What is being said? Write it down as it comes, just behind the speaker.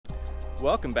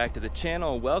Welcome back to the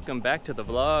channel. Welcome back to the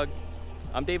vlog.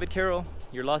 I'm David Carroll,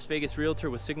 your Las Vegas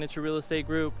realtor with Signature Real Estate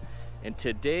Group. And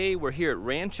today we're here at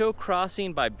Rancho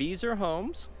Crossing by Beazer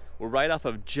Homes. We're right off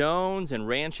of Jones and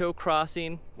Rancho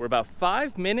Crossing. We're about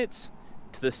 5 minutes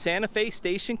to the Santa Fe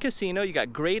Station Casino. You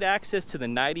got great access to the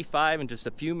 95 and just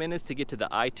a few minutes to get to the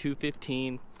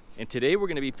I-215. And today we're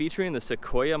gonna be featuring the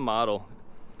Sequoia model.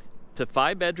 It's a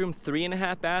 5-bedroom,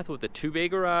 3.5 bath with a 2-bay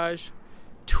garage.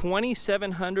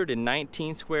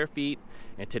 2,719 square feet,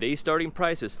 and today's starting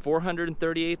price is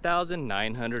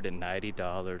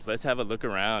 $438,990. Let's have a look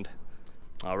around.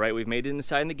 All right, we've made it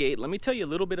inside the gate. Let me tell you a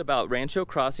little bit about Rancho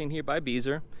Crossing here by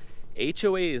Beazer.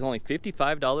 HOA is only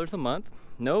 $55 a month.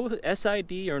 No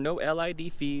SID or no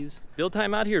LID fees. Build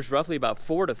time out here is roughly about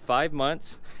 4 to 5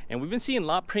 months, and we've been seeing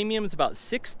lot premiums about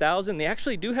 $6,000. They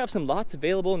actually do have some lots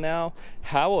available now.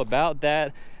 How about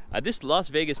that? This Las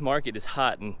Vegas market is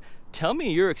hot, and tell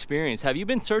me your experience. Have you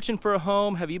been searching for a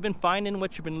home? Have you been finding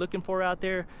what you've been looking for out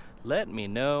there? Let me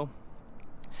know.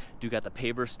 Do got the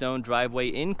paver stone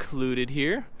driveway included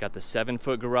here. Got the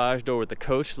 7-foot garage door with the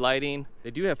coach lighting.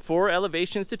 They do have 4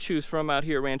 elevations to choose from out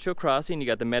here at Rancho Crossing. You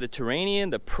got the Mediterranean,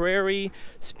 the Prairie,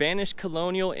 Spanish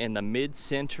Colonial, and the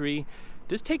Mid-Century.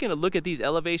 Just taking a look at these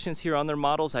elevations here on their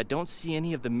models, I don't see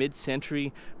any of the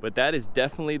Mid-Century, but that is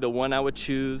definitely the one I would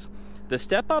choose. The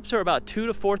step-ups are about $2,000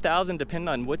 to $4,000 depending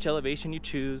on which elevation you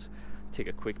choose. Take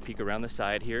a quick peek around the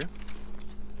side here.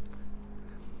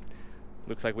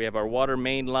 Looks like we have our water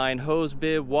main line hose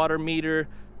bib, water meter,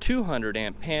 200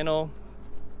 amp panel.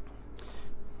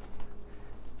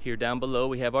 Here down below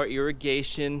we have our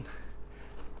irrigation.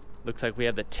 Looks like we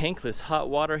have the tankless hot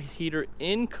water heater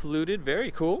included.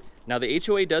 Very cool. Now the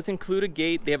HOA does include a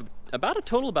gate. They have about a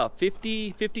total about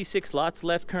 56 lots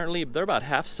left currently. They're about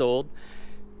half sold.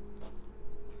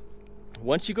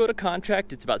 Once you go to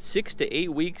contract, it's about 6 to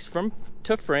 8 weeks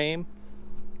to frame.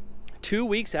 2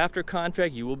 weeks after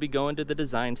contract, you will be going to the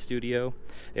design studio.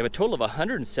 They have a total of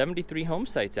 173 home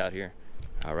sites out here.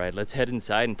 All right, let's head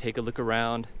inside and take a look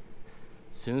around.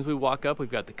 As soon as we walk up, we've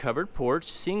got the covered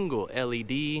porch, single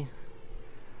LED.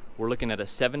 We're looking at a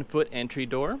 7-foot entry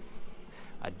door.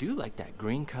 I do like that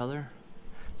green color.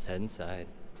 Let's head inside.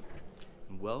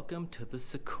 Welcome to the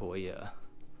Sequoia.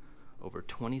 Over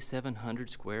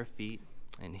 2,700 square feet.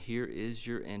 And here is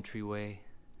your entryway.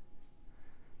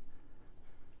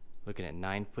 Looking at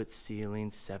 9-foot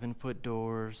ceilings, 7-foot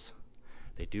doors.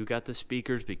 They do got the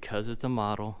speakers because it's a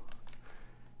model.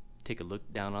 Take a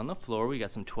look down on the floor. We got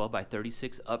some 12 by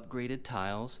 36 upgraded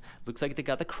tiles. Looks like they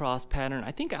got the cross pattern.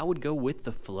 I think I would go with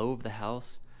the flow of the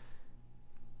house.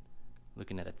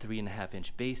 Looking at a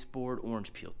 3.5-inch baseboard,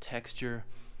 orange peel texture.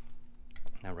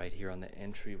 Now right here on the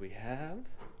entry we have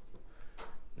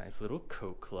nice little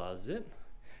coat closet.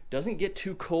 Doesn't get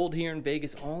too cold here in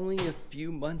Vegas, only a few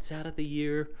months out of the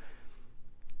year.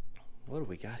 What do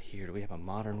we got here? Do we have a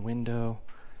modern window?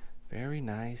 Very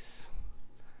nice.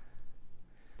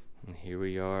 And here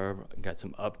we are, got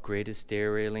some upgraded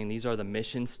stair railing. These are the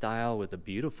Mission style with a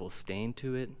beautiful stain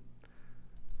to it.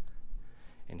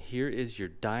 And here is your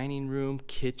dining room,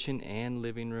 kitchen, and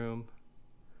living room.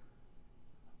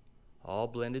 All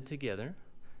blended together.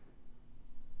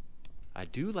 I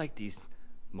do like these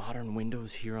modern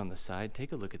windows here on the side.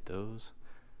 Take a look at those.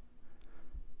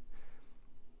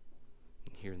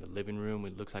 And here in the living room,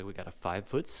 it looks like we got a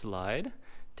 5-foot slide.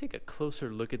 Take a closer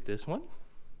look at this one.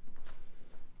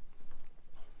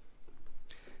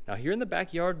 Now here in the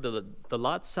backyard, the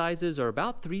lot sizes are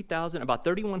about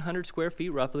 3,100 square feet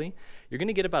roughly. You're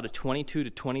gonna get about a 22 to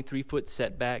 23 foot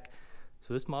setback.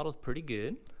 So this model's pretty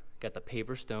good. Got the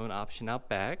paver stone option out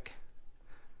back.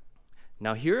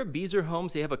 Now here at Beazer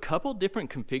Homes, they have a couple different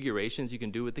configurations you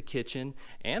can do with the kitchen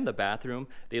and the bathroom.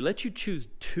 They let you choose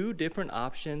 2 different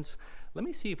options. Let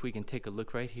me see if we can take a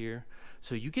look right here.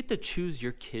 So you get to choose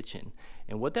your kitchen.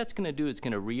 And what that's gonna do is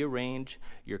gonna rearrange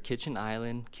your kitchen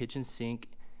island, kitchen sink,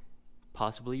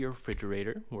 possibly your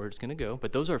refrigerator, where it's gonna go.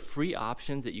 But those are free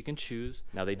options that you can choose.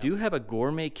 Now they do have a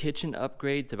gourmet kitchen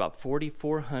upgrade. It's about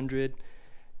 $4,400.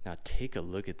 Now take a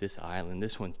look at this island.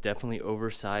 This one's definitely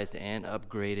oversized and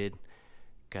upgraded.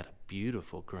 Got a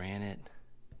beautiful granite.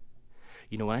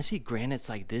 You know, when I see granites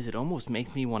like this, it almost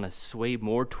makes me want to sway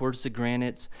more towards the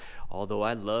granites, although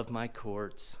I love my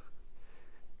quartz.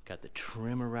 Got the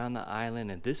trim around the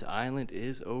island, and this island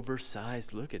is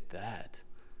oversized. Look at that.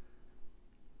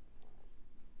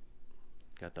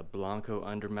 Got the Blanco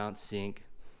undermount sink.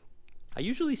 I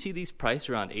usually see these priced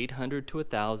around $800 to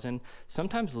 $1,000,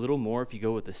 sometimes a little more if you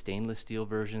go with the stainless steel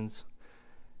versions.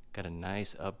 Got a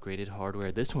nice upgraded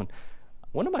hardware. This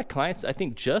one of my clients, I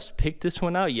think, just picked this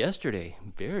one out yesterday.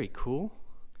 Very cool.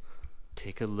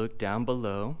 Take a look down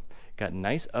below. Got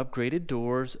nice upgraded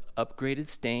doors, upgraded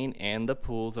stain, and the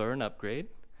pools are an upgrade.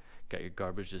 Got your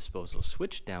garbage disposal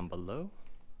switch down below.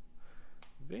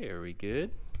 Very good.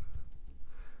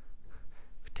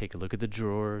 Take a look at the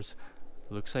drawers.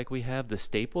 Looks like we have the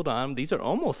stapled on. These are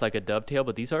almost like a dovetail,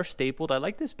 but these are stapled. I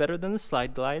like this better than the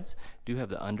slide glides. Do have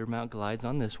the undermount glides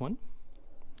on this one.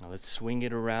 Now let's swing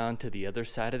it around to the other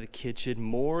side of the kitchen.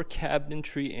 More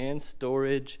cabinetry and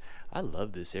storage. I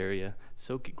love this area.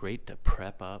 So great to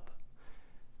prep up.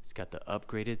 It's got the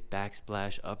upgraded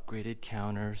backsplash, upgraded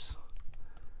counters.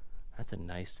 That's a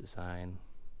nice design.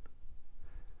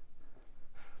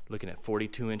 Looking at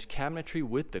 42-inch cabinetry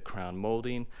with the crown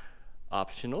molding.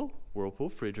 Optional Whirlpool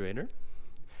refrigerator.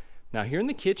 Now here in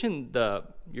the kitchen,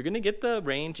 you're gonna get the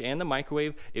range and the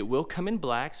microwave. It will come in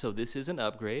black, so this is an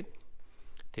upgrade.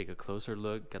 Take a closer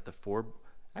look. Got the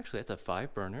actually that's a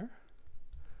 5 burner.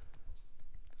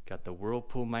 Got the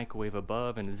Whirlpool microwave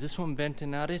above, and is this one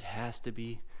venting out? It has to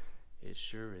be. It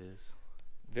sure is.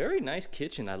 Very nice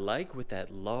kitchen. I like with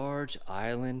that large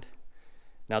island.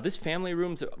 Now this family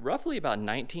room's roughly about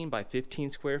 19 by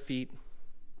 15 square feet.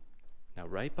 Now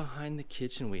right behind the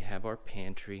kitchen we have our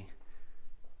pantry.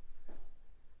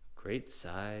 Great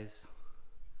size.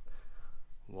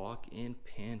 Walk-in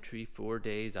pantry, 4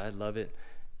 days. I love it.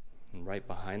 And right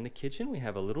behind the kitchen we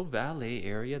have a little valet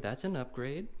area. That's an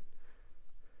upgrade.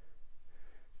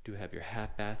 Do have your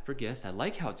half bath for guests. I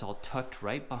like how it's all tucked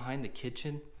right behind the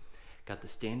kitchen. Got the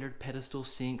standard pedestal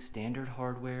sink, standard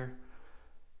hardware.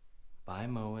 By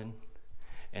Moen.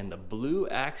 And the blue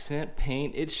accent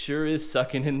paint, it sure is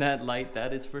sucking in that light,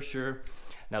 that is for sure.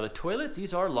 Now the toilets,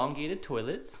 these are elongated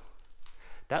toilets.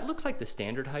 That looks like the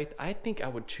standard height. I think I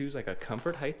would choose like a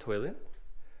comfort height toilet.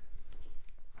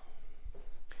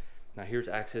 Now here's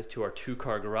access to our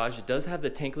 2-car garage. It does have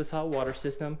the tankless hot water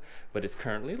system, but it's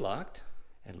currently locked.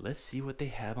 And let's see what they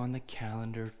have on the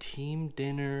calendar. Team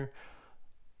dinner.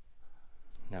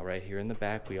 Now right here in the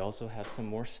back, we also have some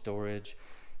more storage.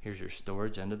 Here's your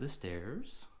storage under the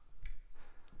stairs.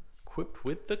 Equipped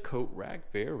with the coat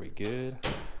rack, very good.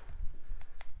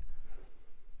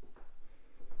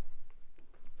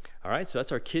 All right, so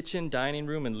that's our kitchen, dining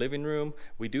room, and living room.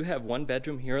 We do have 1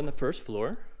 bedroom here on the first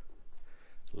floor.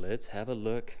 Let's have a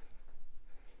look.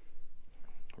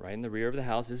 Right in the rear of the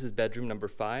house, this is bedroom number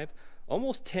 5.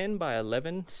 Almost 10 by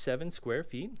 11, 7 square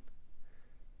feet.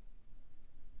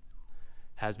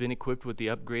 Has been equipped with the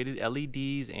upgraded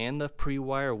LEDs and the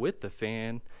pre-wire with the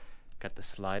fan. Got the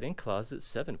slide-in closet,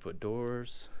 7-foot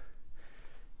doors.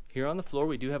 Here on the floor,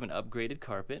 we do have an upgraded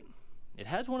carpet. It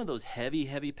has one of those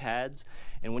heavy pads.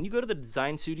 And when you go to the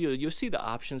design studio, you'll see the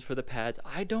options for the pads.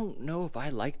 I don't know if I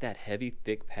like that heavy,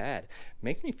 thick pad.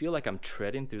 Makes me feel like I'm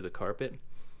treading through the carpet.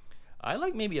 I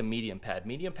like maybe a medium pad.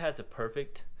 Medium pad's a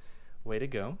perfect way to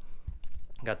go.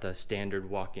 Got the standard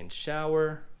walk-in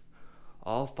shower.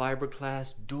 All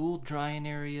fiberglass, dual drying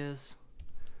areas.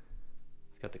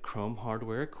 It's got the chrome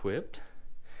hardware equipped.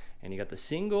 And you got the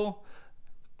single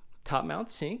top mount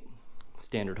sink,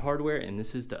 standard hardware, and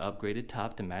this is the upgraded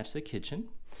top to match the kitchen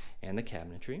and the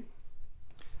cabinetry.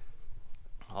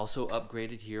 Also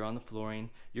upgraded here on the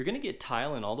flooring. You're gonna get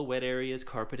tile in all the wet areas,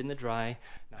 carpet in the dry.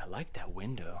 Now, I like that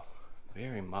window,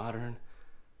 very modern.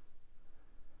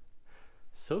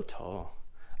 So tall.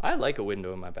 I like a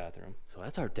window in my bathroom. So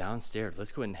that's our downstairs.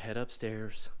 Let's go ahead and head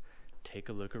upstairs, take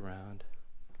a look around.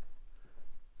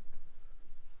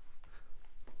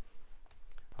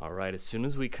 All right, as soon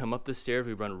as we come up the stairs,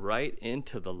 we run right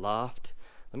into the loft.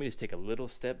 Let me just take a little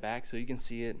step back so you can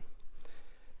see it.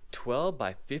 12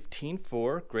 by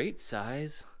 15.4, great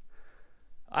size.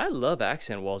 I love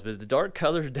accent walls, but the dark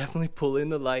colors definitely pull in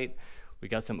the light. We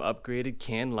got some upgraded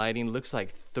can lighting, looks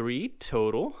like 3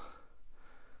 total.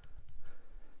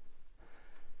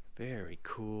 Very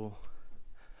cool.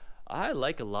 I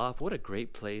like a loft. What a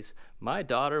great place. My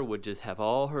daughter would just have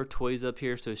all her toys up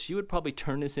here, so she would probably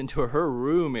turn this into her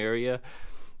room area.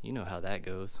 You know how that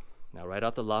goes. Now, right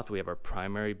off the loft, we have our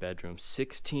primary bedroom,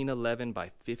 1611 by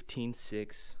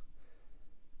 15.6.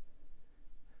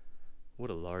 What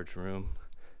a large room.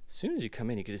 As soon as you come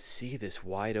in, you get to see this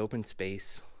wide open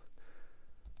space.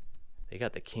 They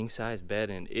got the king size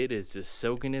bed, and it is just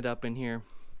soaking it up in here.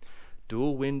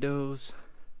 Dual windows.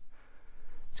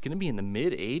 It's going to be in the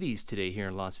mid-80s today here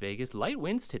in Las Vegas. Light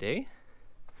winds today,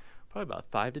 probably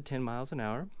about 5 to 10 miles an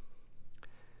hour.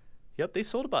 Yep, they've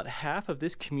sold about half of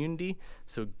this community,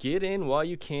 so get in while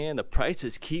you can. The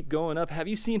prices keep going up. Have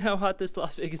you seen how hot this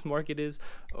Las Vegas market is?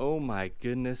 Oh my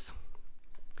goodness.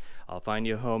 I'll find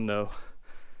you a home though.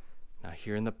 Now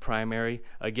here in the primary,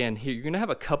 again, here you're going to have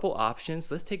a couple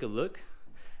options. Let's take a look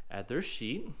at their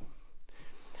sheet.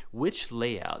 Which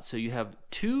layout? So you have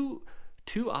two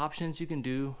Two options you can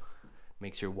do.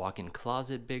 Makes your walk-in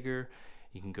closet bigger.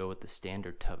 You can go with the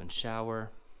standard tub and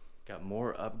shower. Got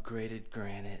more upgraded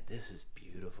granite. This is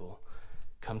beautiful.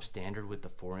 Comes standard with the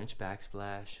 4-inch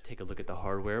backsplash. Take a look at the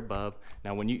hardware above.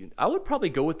 Now I would probably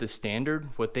go with the standard,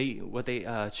 what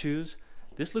they choose.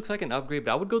 This looks like an upgrade,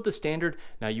 but I would go with the standard.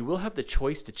 Now you will have the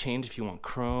choice to change if you want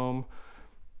chrome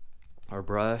or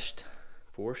brushed,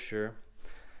 for sure.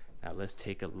 Now let's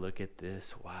take a look at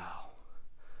this. Wow.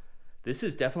 This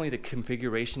is definitely the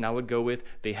configuration I would go with.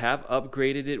 They have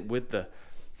upgraded it with the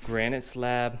granite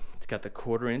slab. It's got the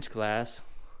 1/4-inch glass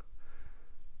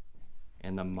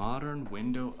and the modern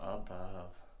window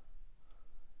above.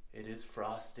 It is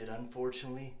frosted,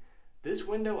 unfortunately. This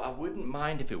window, I wouldn't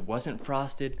mind if it wasn't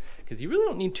frosted, because you really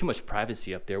don't need too much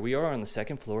privacy up there. We are on the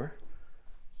 2nd floor.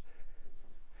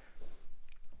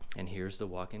 And here's the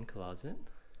walk-in closet.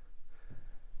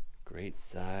 Great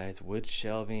size, wood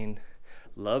shelving.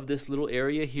 Love this little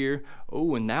area here.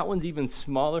 Oh, and that one's even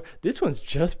smaller. This one's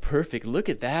just perfect. Look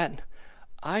at that.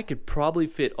 I could probably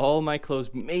fit all my clothes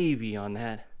maybe on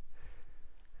that.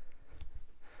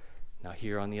 Now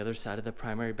here on the other side of the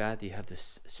primary bath, you have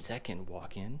this 2nd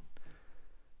walk-in.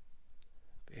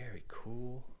 Very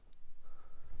cool.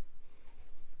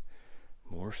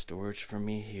 More storage for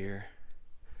me here.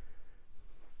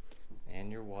 And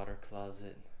your water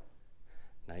closet.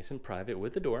 Nice and private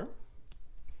with the door.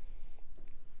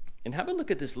 And have a look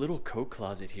at this little coat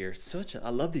closet here. I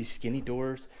love these skinny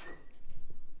doors.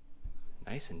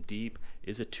 Nice and deep.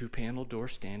 Is a 2-panel door,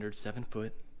 standard, 7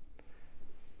 foot.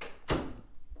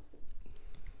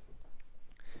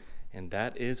 And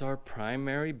that is our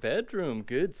primary bedroom.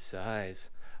 Good size.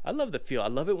 I love the feel. I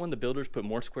love it when the builders put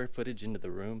more square footage into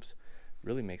the rooms.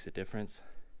 Really makes a difference.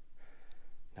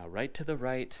 Now right to the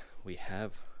right, we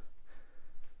have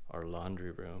our laundry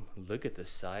room. Look at the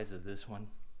size of this one.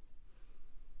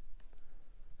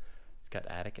 It's got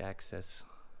attic access,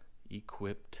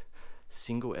 equipped,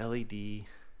 single LED.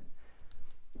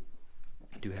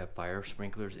 I do have fire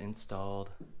sprinklers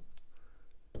installed.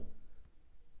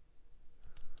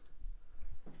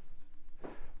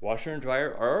 Washer and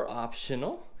dryer are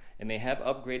optional, and they have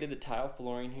upgraded the tile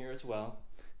flooring here as well.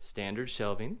 Standard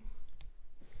shelving.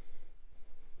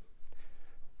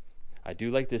 I do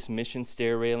like this mission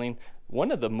stair railing.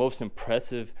 One of the most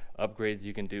impressive upgrades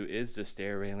you can do is the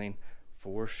stair railing,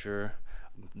 for sure.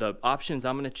 The options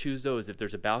I'm going to choose though is if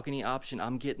there's a balcony option,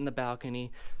 I'm getting the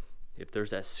balcony. If there's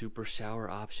that super shower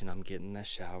option, I'm getting the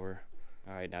shower.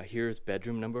 All right, now here's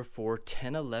bedroom number 4,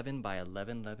 1011 by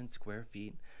 1111 square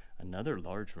feet. Another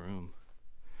large room.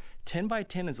 10 by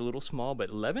 10 is a little small,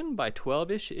 but 11 by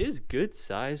 12-ish is good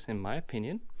size in my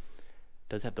opinion.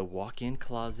 Does have the walk-in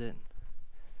closet.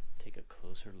 Take a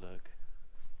closer look.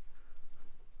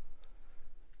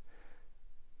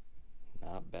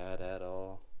 Not bad at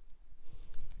all.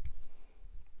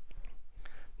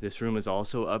 This room is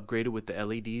also upgraded with the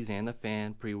LEDs and the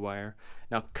fan pre-wire.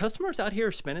 Now, customers out here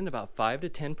are spending about 5 to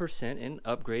 10% in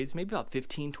upgrades, maybe about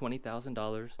 $15,000 to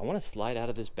 $20,000. I want to slide out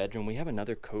of this bedroom. We have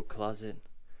another coat closet.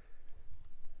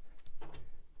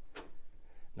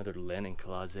 Another linen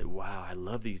closet. Wow, I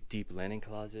love these deep linen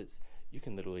closets. You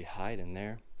can literally hide in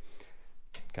there.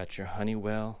 Got your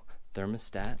Honeywell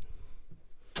thermostat.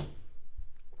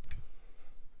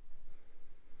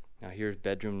 Now here's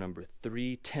bedroom number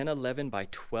 3, 1011 by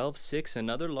 12.6,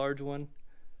 another large one.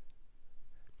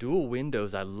 Dual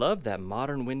windows. I love that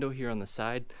modern window here on the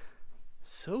side.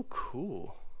 So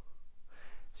cool.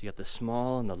 So you got the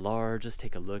small and the large. Let's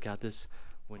take a look at this.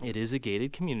 It is a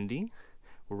gated community.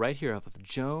 We're right here off of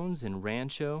Jones and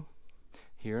Rancho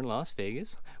here in Las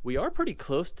Vegas. We are pretty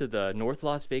close to the North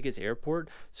Las Vegas airport,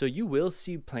 so you will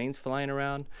see planes flying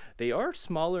around. They are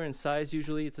smaller in size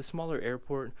usually. It's a smaller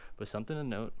airport, but something to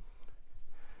note.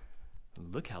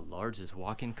 Look how large this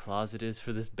walk-in closet is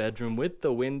for this bedroom with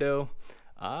the window.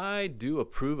 I do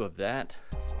approve of that.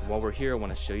 While we're here, I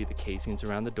want to show you the casings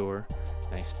around the door.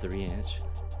 Nice 3-inch.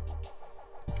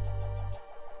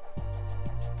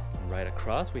 Right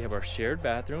across, we have our shared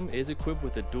bathroom. It is equipped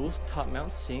with a dual top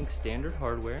mount sink, standard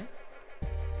hardware.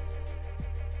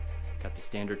 Got the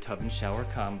standard tub and shower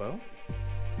combo.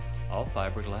 All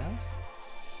fiberglass.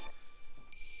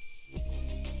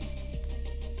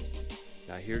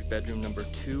 Now here's bedroom number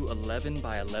 2, 11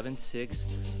 by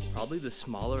 11.6. Probably the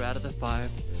smaller out of the 5,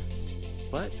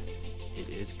 but it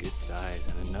is good size.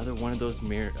 And another one of those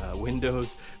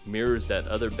windows mirrors that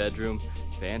other bedroom.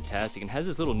 Fantastic. And has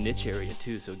this little niche area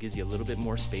too, so it gives you a little bit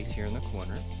more space here in the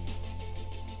corner.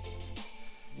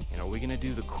 And are we gonna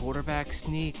do the quarterback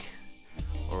sneak,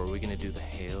 or are we gonna do the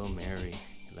Hail Mary?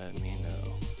 Let me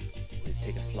know. It's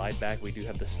take a slide back. We do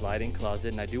have the slide-in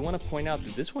closet, and I do want to point out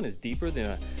that this one is deeper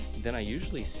than I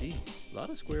usually see. A lot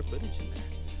of square footage in there.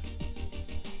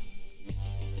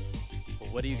 Well,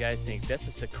 what do you guys think? That's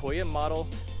a Sequoia model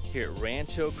here at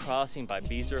Rancho Crossing by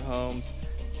Beazer Homes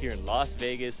here in Las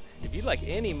Vegas. If you'd like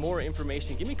any more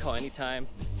information, give me a call anytime.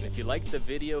 And if you liked the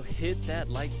video, hit that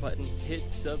like button, hit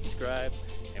subscribe,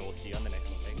 and we'll see you on the next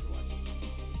one.